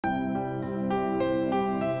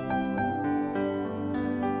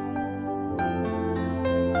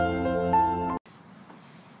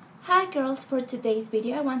Hi girls, for today's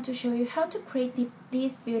video I want to show you how to create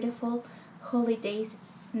these beautiful holidays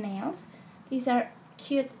nails. These are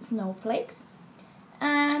cute snowflakes,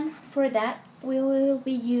 and for that we will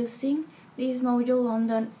be using this Mojo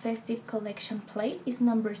London Festive Collection plate. It's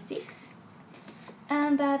number 6,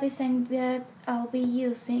 and the design that I'll be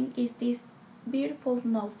using is these beautiful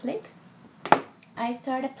snowflakes. I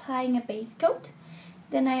start applying a base coat,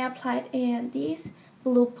 then I applied this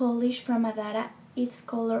blue polish from Adara. It's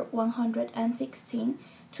color 116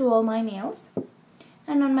 to all my nails,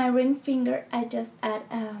 and on my ring finger I just add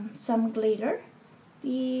some glitter.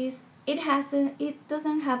 It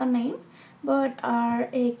doesn't have a name, but our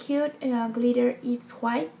cute glitter is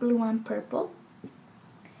white, blue, and purple.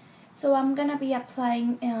 So I'm gonna be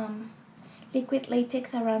applying liquid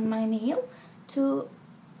latex around my nail to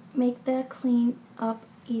make the clean up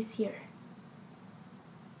easier.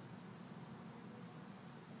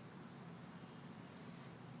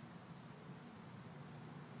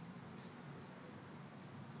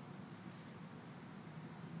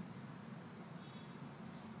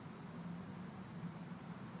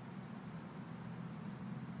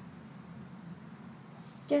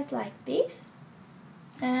 Just like this,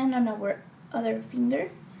 and on our other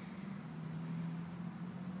finger.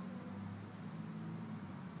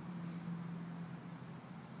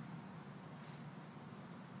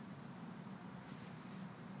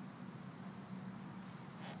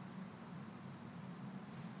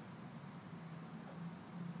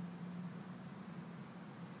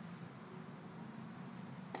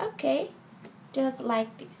 Okay, just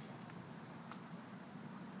like this.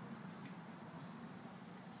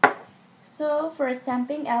 So for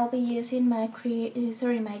stamping, I'll be using my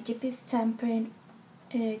GP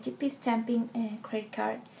stamping credit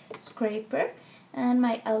card scraper and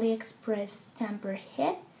my AliExpress stamper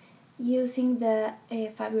head, using the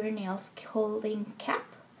Faber Nails holding cap.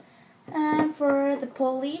 And for the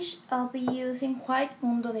polish, I'll be using White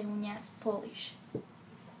Mundo de Uñas polish.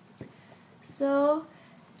 So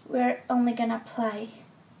we're only gonna apply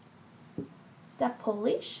the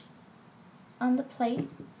polish on the plate.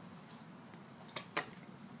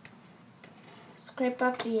 Scrape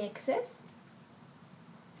up the excess,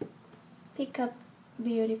 pick up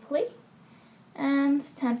beautifully, and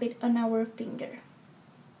stamp it on our finger.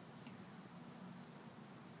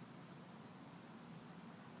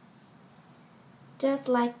 Just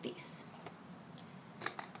like this.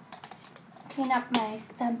 Clean up my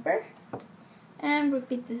stamper and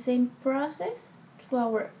repeat the same process to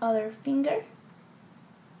our other finger.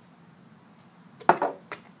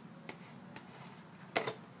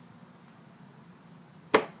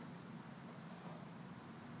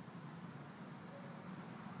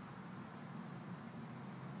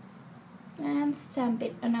 And stamp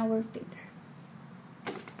it on our finger.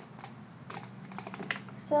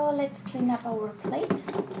 So let's clean up our plate.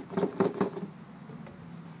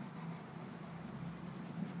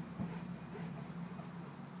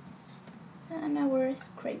 And our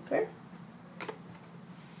scraper.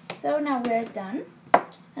 So now we're done,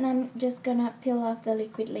 and I'm just gonna peel off the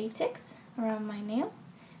liquid latex around my nail,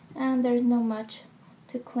 and there's not much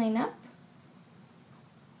to clean up.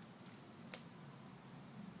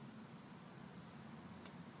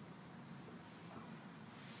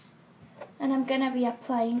 And I'm gonna be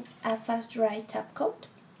applying a fast dry top coat.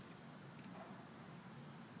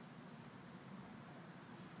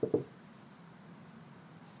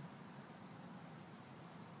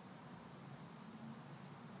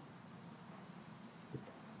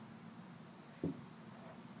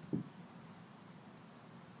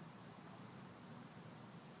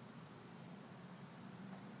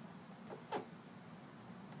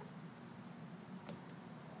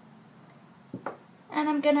 And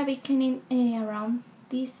I'm gonna be cleaning around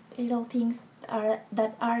these little things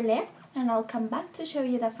that are left, and I'll come back to show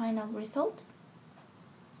you the final result.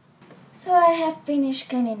 So I have finished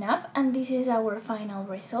cleaning up, and this is our final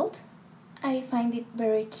result. I find it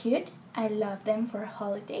very cute. I love them for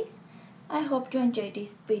holidays. I hope you enjoyed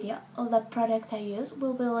this video. All the products I use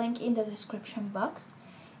will be linked in the description box.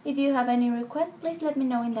 If you have any requests, please let me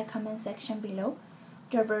know in the comment section below.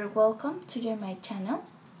 You're very welcome to join my channel.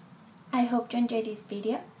 I hope you enjoyed this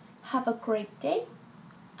video. Have a great day,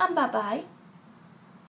 and bye bye.